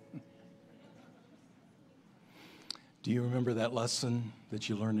Do you remember that lesson that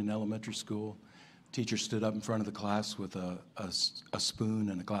you learned in elementary school? Teacher stood up in front of the class with a spoon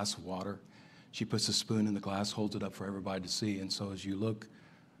and a glass of water. She puts the spoon in the glass, holds it up for everybody to see, and so as you look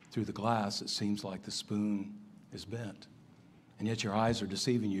through the glass, it seems like the spoon is bent. And yet your eyes are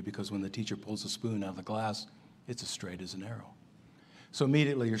deceiving you, because when the teacher pulls the spoon out of the glass, it's as straight as an arrow. So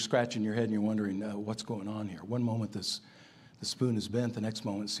immediately you're scratching your head and you're wondering, what's going on here? One moment the spoon is bent, the next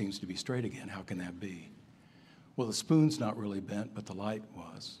moment it seems to be straight again. How can that be? Well, the spoon's not really bent, but the light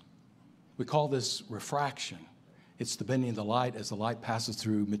was. We call this refraction. It's the bending of the light as the light passes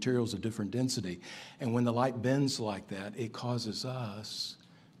through materials of different density. And when the light bends like that, it causes us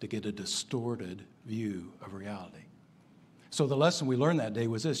to get a distorted view of reality. So the lesson we learned that day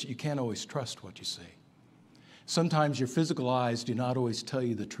was this: you can't always trust what you see. Sometimes your physical eyes do not always tell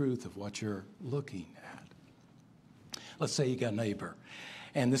you the truth of what you're looking at. Let's say you got a neighbor,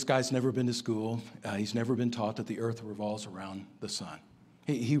 and this guy's never been to school. He's never been taught that the earth revolves around the sun.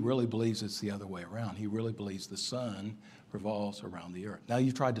 He really believes it's the other way around. He really believes the sun revolves around the earth. Now,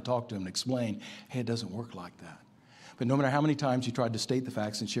 you've tried to talk to him and explain, hey, it doesn't work like that. But no matter how many times you tried to state the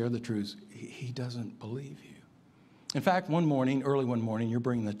facts and share the truths, he doesn't believe you. In fact, early one morning, you're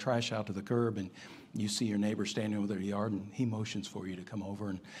bringing the trash out to the curb, and you see your neighbor standing over their yard, and he motions for you to come over.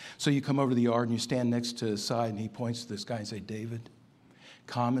 And so you come over to the yard, and you stand next to his side, and he points to this guy and say, David,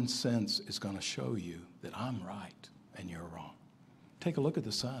 common sense is going to show you that I'm right and you're wrong. Take a look at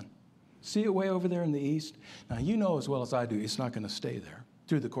the sun. See it way over there in the east? Now, you know as well as I do, it's not going to stay there.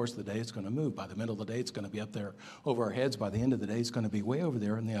 Through the course of the day, it's going to move. By the middle of the day, it's going to be up there over our heads. By the end of the day, it's going to be way over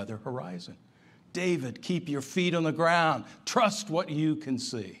there on the other horizon. David, keep your feet on the ground. Trust what you can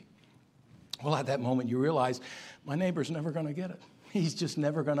see. Well, at that moment, you realize my neighbor's never going to get it. He's just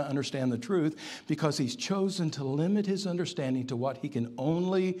never going to understand the truth, because he's chosen to limit his understanding to what he can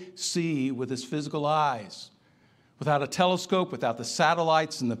only see with his physical eyes. Without a telescope, without the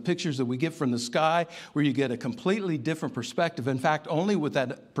satellites and the pictures that we get from the sky, where you get a completely different perspective. In fact, only with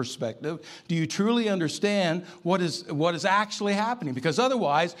that perspective do you truly understand what is actually happening, because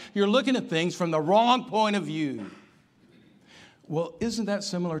otherwise you're looking at things from the wrong point of view. Well, isn't that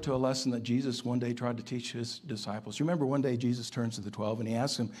similar to a lesson that Jesus one day tried to teach his disciples? You remember one day Jesus turns to the 12 and he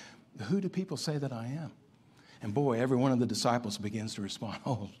asks them, who do people say that I am? And boy, every one of the disciples begins to respond,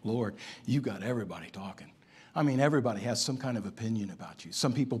 oh, Lord, you got everybody talking. I mean, everybody has some kind of opinion about you.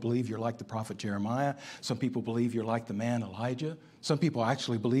 Some people believe you're like the prophet Jeremiah. Some people believe you're like the man Elijah. Some people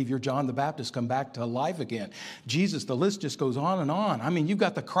actually believe you're John the Baptist come back to life again. Jesus, the list just goes on and on. I mean, you've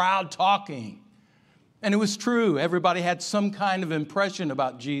got the crowd talking. And it was true. Everybody had some kind of impression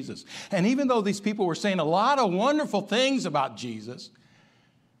about Jesus. And even though these people were saying a lot of wonderful things about Jesus,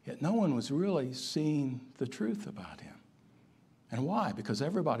 yet no one was really seeing the truth about him. And why? Because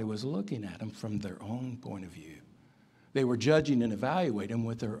everybody was looking at him from their own point of view. They were judging and evaluating him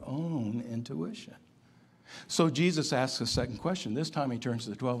with their own intuition. So Jesus asks a second question. This time he turns to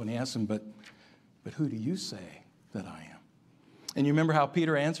the 12 and he asks them, but who do you say that I am? And you remember how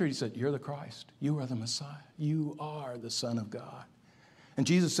Peter answered? He said, you're the Christ. You are the Messiah. You are the Son of God. And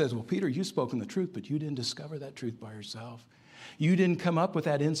Jesus says, well, Peter, you've spoken the truth, but you didn't discover that truth by yourself. You didn't come up with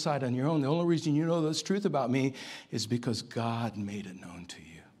that insight on your own. The only reason you know this truth about me is because God made it known to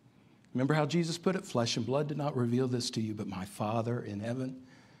you. Remember how Jesus put it? Flesh and blood did not reveal this to you, but my Father in heaven.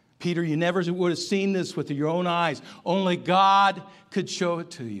 Peter, you never would have seen this with your own eyes. Only God could show it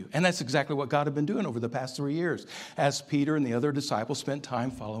to you. And that's exactly what God had been doing over the past 3 years as Peter and the other disciples spent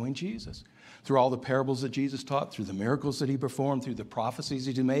time following Jesus. Through all the parables that Jesus taught, through the miracles that he performed, through the prophecies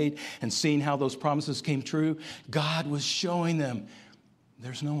that he made, and seeing how those promises came true, God was showing them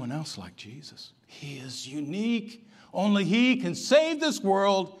there's no one else like Jesus. He is unique. Only he can save this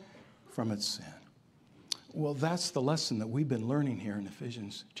world from its sin. Well, that's the lesson that we've been learning here in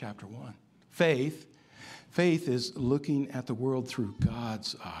Ephesians chapter 1. Faith is looking at the world through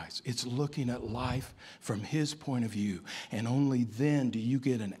God's eyes. It's looking at life from his point of view. And only then do you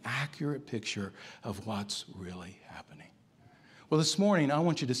get an accurate picture of what's really happening. Well, this morning, I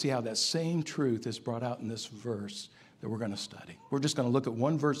want you to see how that same truth is brought out in this verse that we're going to study. We're just going to look at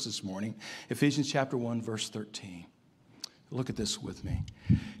one verse this morning, Ephesians chapter 1, verse 13. Look at this with me.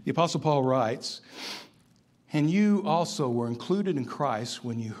 The Apostle Paul writes, and you also were included in Christ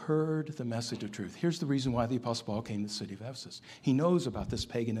when you heard the message of truth. Here's the reason why the Apostle Paul came to the city of Ephesus. He knows about this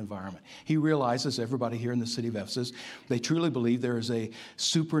pagan environment. He realizes everybody here in the city of Ephesus, they truly believe there is a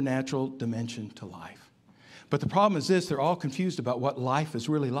supernatural dimension to life. But the problem is this, they're all confused about what life is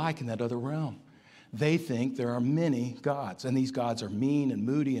really like in that other realm. They think there are many gods, and these gods are mean and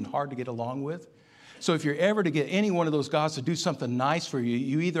moody and hard to get along with. So if you're ever to get any one of those gods to do something nice for you,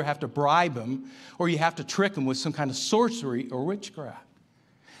 you either have to bribe them or you have to trick them with some kind of sorcery or witchcraft.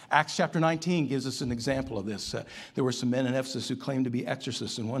 Acts chapter 19 gives us an example of this. There were some men in Ephesus who claimed to be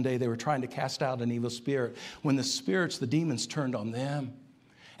exorcists, and one day they were trying to cast out an evil spirit. When the spirits, the demons, turned on them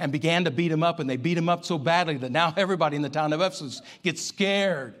and began to beat them up, and they beat them up so badly that now everybody in the town of Ephesus gets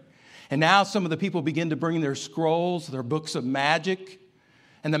scared. And now some of the people begin to bring their scrolls, their books of magic.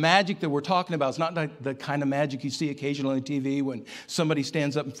 And the magic that we're talking about is not like the kind of magic you see occasionally on TV when somebody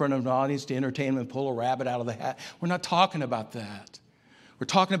stands up in front of an audience to entertain them and pull a rabbit out of the hat. We're not talking about that. We're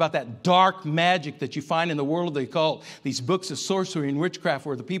talking about that dark magic that you find in the world of the occult, these books of sorcery and witchcraft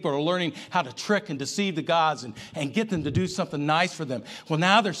where the people are learning how to trick and deceive the gods and get them to do something nice for them. Well,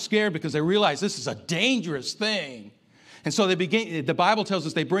 now they're scared because they realize this is a dangerous thing. And so the Bible tells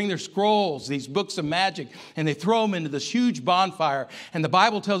us they bring their scrolls, these books of magic, and they throw them into this huge bonfire. And the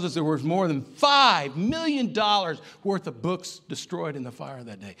Bible tells us there was more than $5 million worth of books destroyed in the fire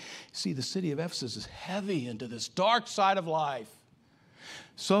that day. See, the city of Ephesus is heavy into this dark side of life.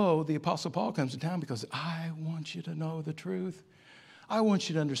 So the Apostle Paul comes to town because I want you to know the truth. I want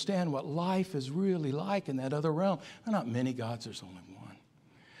you to understand what life is really like in that other realm. There are not many gods, there's only one.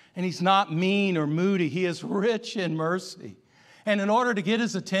 And he's not mean or moody. He is rich in mercy. And in order to get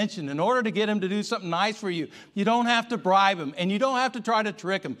his attention, in order to get him to do something nice for you, you don't have to bribe him and you don't have to try to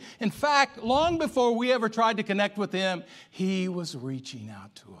trick him. In fact, long before we ever tried to connect with him, he was reaching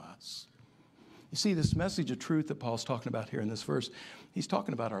out to us. You see, this message of truth that Paul's talking about here in this verse, he's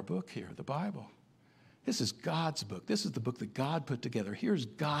talking about our book here, the Bible. This is God's book. This is the book that God put together. Here's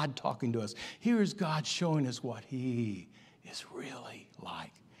God talking to us. Here's God showing us what he is really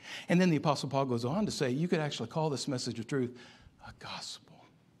like. And then the Apostle Paul goes on to say, you could actually call this message of truth a gospel.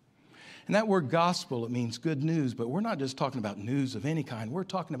 And that word gospel, it means good news, but we're not just talking about news of any kind. We're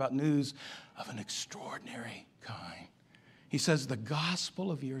talking about news of an extraordinary kind. He says the gospel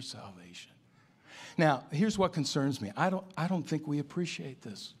of your salvation. Now, here's what concerns me. I don't think we appreciate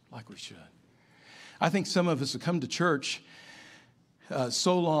this like we should. I think some of us have come to church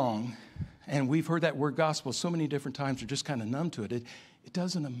so long, and we've heard that word gospel so many different times, we're just kind of numb to it. It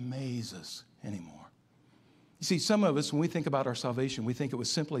doesn't amaze us anymore. You see, some of us, when we think about our salvation, we think it was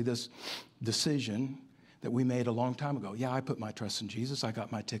simply this decision that we made a long time ago. Yeah, I put my trust in Jesus. I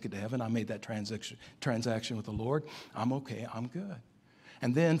got my ticket to heaven. I made that transaction with the Lord. I'm okay. I'm good.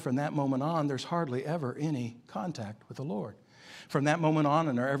 And then from that moment on, there's hardly ever any contact with the Lord. From that moment on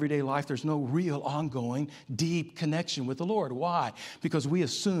in our everyday life, there's no real ongoing, deep connection with the Lord. Why? Because we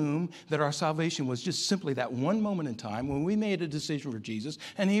assume that our salvation was just simply that one moment in time when we made a decision for Jesus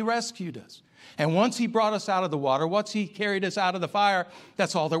and he rescued us. And once he brought us out of the water, once he carried us out of the fire,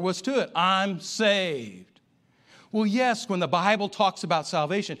 that's all there was to it. I'm saved. Well, yes, when the Bible talks about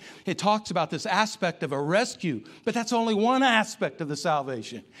salvation, it talks about this aspect of a rescue, but that's only one aspect of the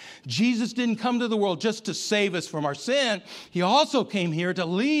salvation. Jesus didn't come to the world just to save us from our sin. He also came here to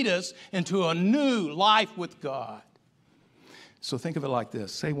lead us into a new life with God. So think of it like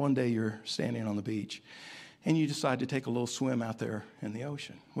this. Say one day you're standing on the beach and you decide to take a little swim out there in the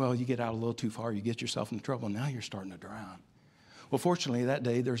ocean. Well, you get out a little too far, you get yourself into trouble, and now you're starting to drown. Well, fortunately, that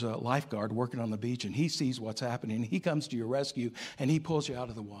day, there's a lifeguard working on the beach, and he sees what's happening. He comes to your rescue, and he pulls you out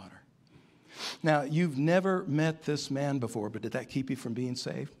of the water. Now, you've never met this man before, but did that keep you from being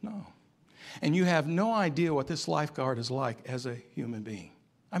saved? No. And you have no idea what this lifeguard is like as a human being.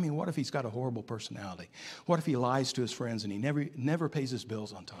 I mean, what if he's got a horrible personality? What if he lies to his friends and he never pays his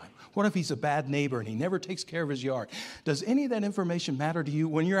bills on time? What if he's a bad neighbor and he never takes care of his yard? Does any of that information matter to you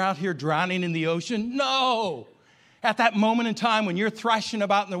when you're out here drowning in the ocean? No. At that moment in time when you're thrashing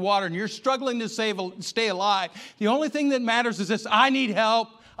about in the water and you're struggling to stay alive, the only thing that matters is this: I need help.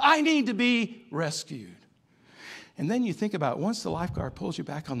 I need to be rescued. And then you think about, once the lifeguard pulls you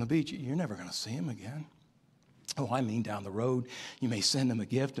back on the beach, you're never going to see him again. Oh, I mean, down the road, you may send him a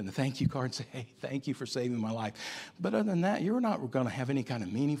gift and a thank you card and say, hey, thank you for saving my life. But other than that, you're not going to have any kind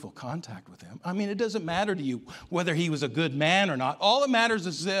of meaningful contact with him. I mean, it doesn't matter to you whether he was a good man or not. All that matters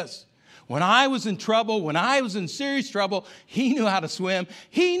is this: when I was in trouble, when I was in serious trouble, he knew how to swim.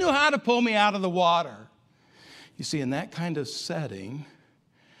 He knew how to pull me out of the water. You see, in that kind of setting,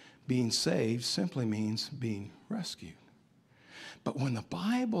 being saved simply means being rescued. But when the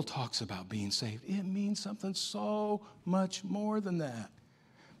Bible talks about being saved, it means something so much more than that.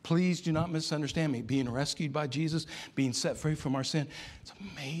 Please do not misunderstand me. Being rescued by Jesus, being set free from our sin, it's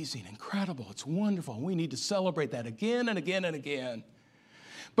amazing, incredible, it's wonderful. We need to celebrate that again and again and again.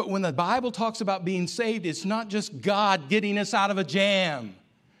 But when the Bible talks about being saved, it's not just God getting us out of a jam.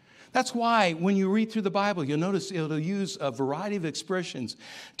 That's why when you read through the Bible, you'll notice it'll use a variety of expressions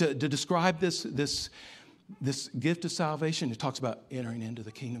to describe this gift of salvation. It talks about entering into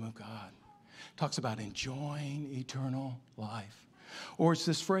the kingdom of God. It talks about enjoying eternal life. Or it's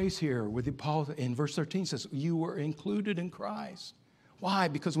this phrase here where Paul in verse 13 says, you were included in Christ. Why?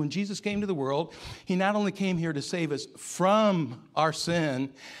 Because when Jesus came to the world, he not only came here to save us from our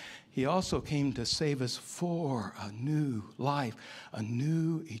sin, he also came to save us for a new life, a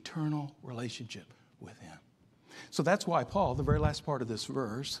new eternal relationship with him. So that's why Paul, the very last part of this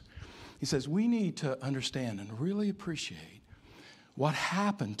verse, he says we need to understand and really appreciate what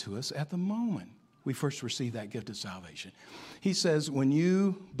happened to us at the moment we first received that gift of salvation. He says when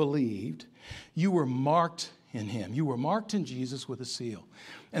you believed, you were marked in him. You were marked in Jesus with a seal.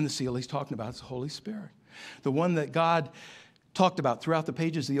 And the seal he's talking about is the Holy Spirit. The one that God talked about throughout the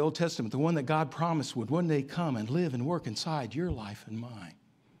pages of the Old Testament, the one that God promised would one day come and live and work inside your life and mine.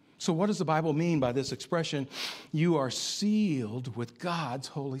 So what does the Bible mean by this expression, you are sealed with God's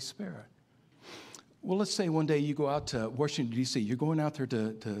Holy Spirit? Well, let's say one day you go out to Washington, D.C. You're going out there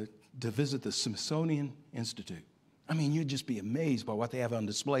to visit the Smithsonian Institute. I mean, you'd just be amazed by what they have on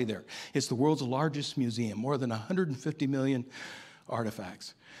display there. It's the world's largest museum, more than 150 million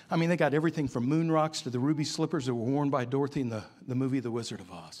artifacts. I mean, they got everything from moon rocks to the ruby slippers that were worn by Dorothy in the movie The Wizard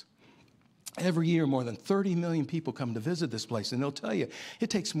of Oz. Every year, more than 30 million people come to visit this place, and they'll tell you it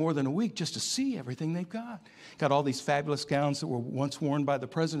takes more than a week just to see everything they've got. Got all these fabulous gowns that were once worn by the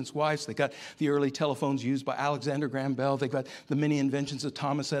president's wives. They got the early telephones used by Alexander Graham Bell. They got the many inventions of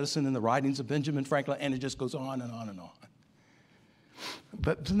Thomas Edison and the writings of Benjamin Franklin, and it just goes on and on and on.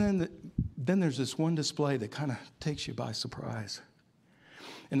 But then there's this one display that kind of takes you by surprise.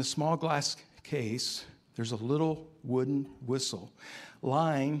 In a small glass case, there's a little wooden whistle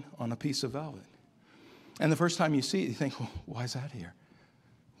lying on a piece of velvet. And the first time you see it, you think, well, why is that here?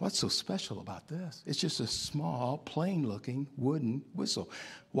 What's so special about this? It's just a small, plain-looking wooden whistle.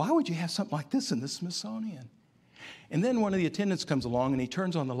 Why would you have something like this in the Smithsonian? And then one of the attendants comes along and he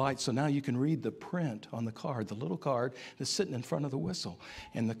turns on the light so now you can read the print on the card, the little card that's sitting in front of the whistle.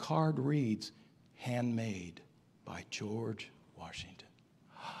 And the card reads, handmade by George Washington.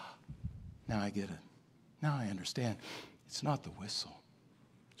 Now I get it. Now I understand. It's not the whistle.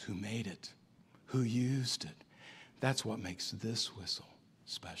 It's who made it, who used it. That's what makes this whistle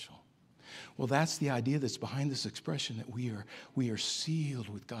special. Well, that's the idea that's behind this expression that we are sealed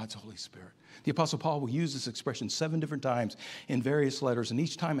with God's Holy Spirit. The Apostle Paul will use this expression 7 different times in various letters, and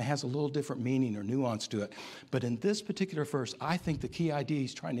each time it has a little different meaning or nuance to it. But in this particular verse, I think the key idea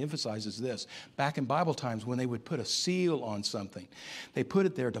he's trying to emphasize is this. Back in Bible times, when they would put a seal on something, they put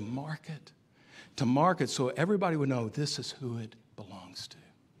it there to mark it. To mark it so everybody would know this is who it belongs to.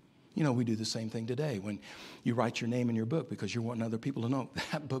 You know, we do the same thing today when you write your name in your book because you're wanting other people to know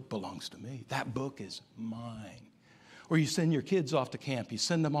that book belongs to me. That book is mine. Or you send your kids off to camp. You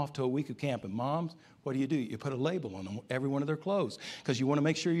send them off to a week of camp. And moms, what do? You put a label on them, every one of their clothes because you want to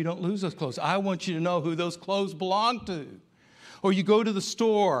make sure you don't lose those clothes. I want you to know who those clothes belong to. Or you go to the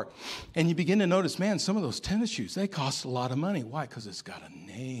store and you begin to notice, man, some of those tennis shoes, they cost a lot of money. Why? Because it's got a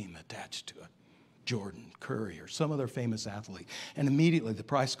name attached to it. Jordan, Curry, or some other famous athlete. And immediately the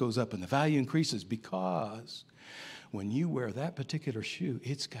price goes up and the value increases because when you wear that particular shoe,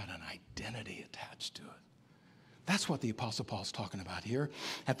 it's got an identity attached to it. That's what the Apostle Paul's talking about here.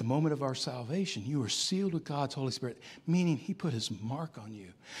 At the moment of our salvation, you are sealed with God's Holy Spirit, meaning he put his mark on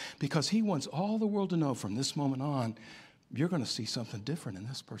you because he wants all the world to know from this moment on, you're going to see something different in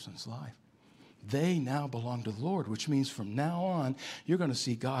this person's life. They now belong to the Lord, which means from now on, you're going to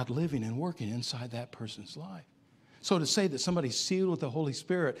see God living and working inside that person's life. So to say that somebody's sealed with the Holy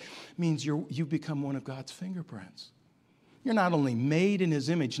Spirit means you become one of God's fingerprints. You're not only made in his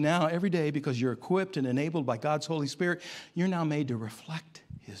image now every day because you're equipped and enabled by God's Holy Spirit, you're now made to reflect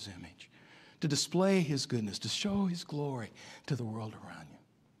his image, to display his goodness, to show his glory to the world around you.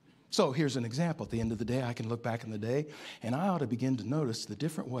 So here's an example. At the end of the day, I can look back in the day, and I ought to begin to notice the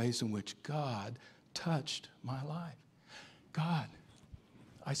different ways in which God touched my life. God,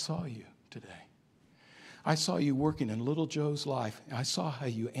 I saw you today. I saw you working in little Joe's life. I saw how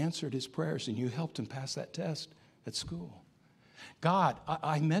you answered his prayers, and you helped him pass that test at school. God,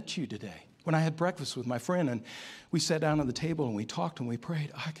 I met you today when I had breakfast with my friend, and we sat down at the table, and we talked, and we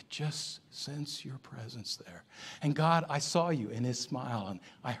prayed. I could just sense your presence there. And God, I saw you in his smile, and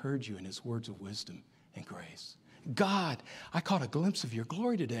I heard you in his words of wisdom and grace. God, I caught a glimpse of your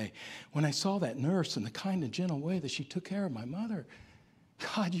glory today when I saw that nurse and the kind and gentle way that she took care of my mother.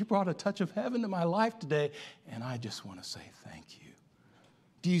 God, you brought a touch of heaven to my life today, and I just want to say thank you.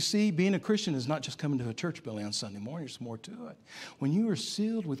 Do you see, being a Christian is not just coming to a church building on Sunday morning. There's more to it. When you are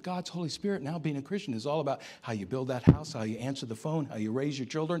sealed with God's Holy Spirit, now being a Christian is all about how you build that house, how you answer the phone, how you raise your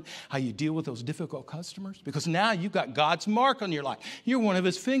children, how you deal with those difficult customers. Because now you've got God's mark on your life. You're one of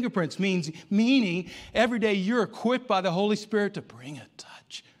his fingerprints, meaning every day you're equipped by the Holy Spirit to bring a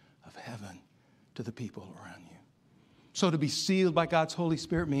touch of heaven to the people around you. So to be sealed by God's Holy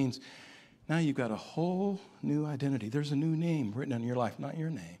Spirit means now you've got a whole new identity. There's a new name written on your life, not your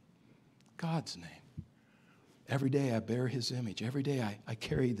name, God's name. Every day I bear his image. Every day I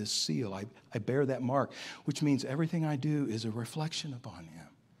carry this seal. I bear that mark, which means everything I do is a reflection upon him.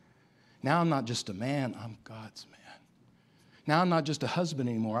 Now I'm not just a man, I'm God's man. Now I'm not just a husband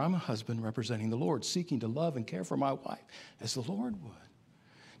anymore. I'm a husband representing the Lord, seeking to love and care for my wife as the Lord would.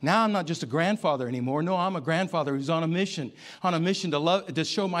 Now I'm not just a grandfather anymore. No, I'm a grandfather who's on a mission to love, to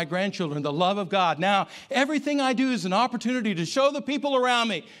show my grandchildren the love of God. Now everything I do is an opportunity to show the people around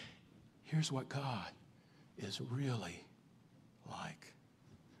me, here's what God is really like.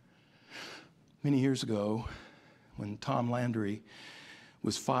 Many years ago, when Tom Landry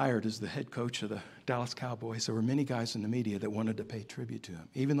was fired as the head coach of the Dallas Cowboys, there were many guys in the media that wanted to pay tribute to him,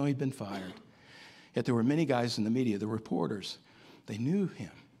 even though he'd been fired. Yet there were many guys in the media, the reporters, they knew him.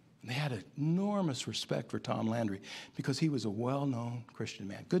 And they had enormous respect for Tom Landry because he was a well-known Christian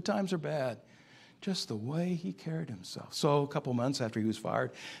man. Good times or bad, just the way he carried himself. So a couple months after he was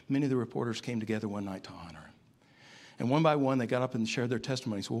fired, many of the reporters came together one night to honor him. And one by one, they got up and shared their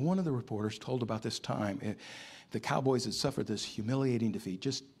testimonies. Well, one of the reporters told about this time. The Cowboys had suffered this humiliating defeat,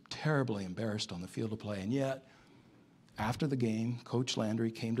 just terribly embarrassed on the field of play. And yet, after the game, Coach Landry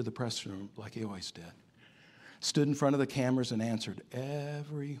came to the press room like he always did, stood in front of the cameras and answered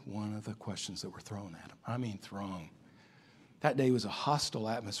every one of the questions that were thrown at him. I mean, thrown. That day was a hostile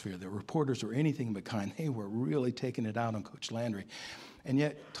atmosphere. The reporters were anything but kind. They were really taking it out on Coach Landry. And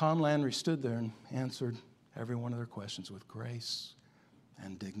yet, Tom Landry stood there and answered every one of their questions with grace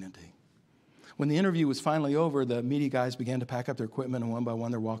and dignity. When the interview was finally over, the media guys began to pack up their equipment, and one by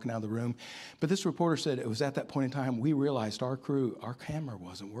one, they're walking out of the room. But this reporter said it was at that point in time we realized our camera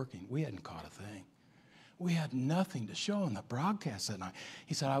wasn't working. We hadn't caught a thing. We had nothing to show in the broadcast that night.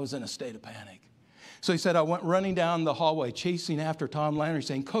 He said, I was in a state of panic. So he said, I went running down the hallway, chasing after Tom Landry,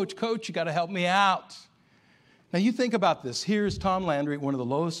 saying, Coach, you got to help me out. Now you think about this. Here's Tom Landry, one of the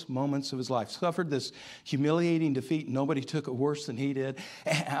lowest moments of his life, suffered this humiliating defeat. Nobody took it worse than he did.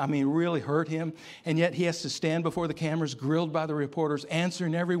 I mean, really hurt him. And yet he has to stand before the cameras, grilled by the reporters,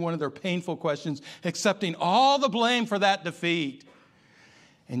 answering every one of their painful questions, accepting all the blame for that defeat.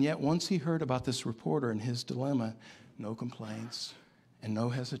 And yet once he heard about this reporter and his dilemma, no complaints and no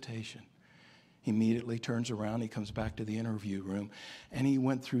hesitation. He immediately turns around, he comes back to the interview room, and he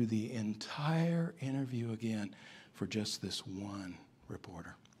went through the entire interview again for just this one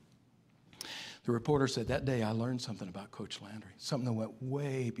reporter. The reporter said, that day I learned something about Coach Landry, something that went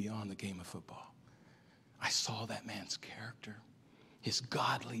way beyond the game of football. I saw that man's character, his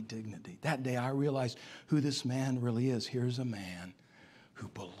godly dignity. That day I realized who this man really is. Here's a man who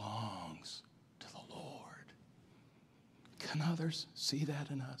belongs to the Lord. Can others see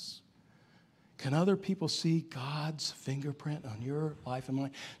that in us? Can other people see God's fingerprint on your life and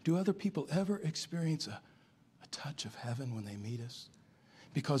mine? Do other people ever experience a touch of heaven when they meet us?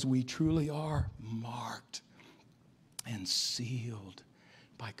 Because we truly are marked and sealed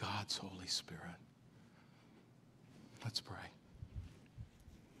by God's Holy Spirit. Let's pray.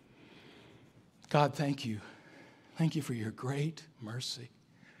 God, thank you. Thank you for your great mercy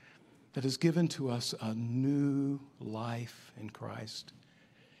that has given to us a new life in Christ.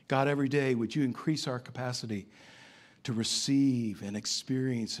 God, every day, would you increase our capacity to receive and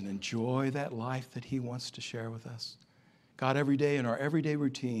experience and enjoy that life that he wants to share with us? God, every day in our everyday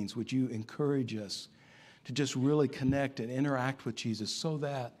routines, would you encourage us to just really connect and interact with Jesus so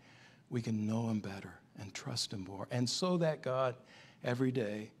that we can know him better and trust him more. And so that, God, every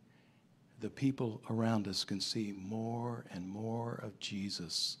day, the people around us can see more and more of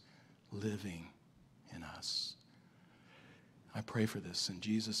Jesus living in us. I pray for this in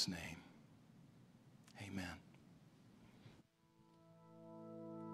Jesus' name.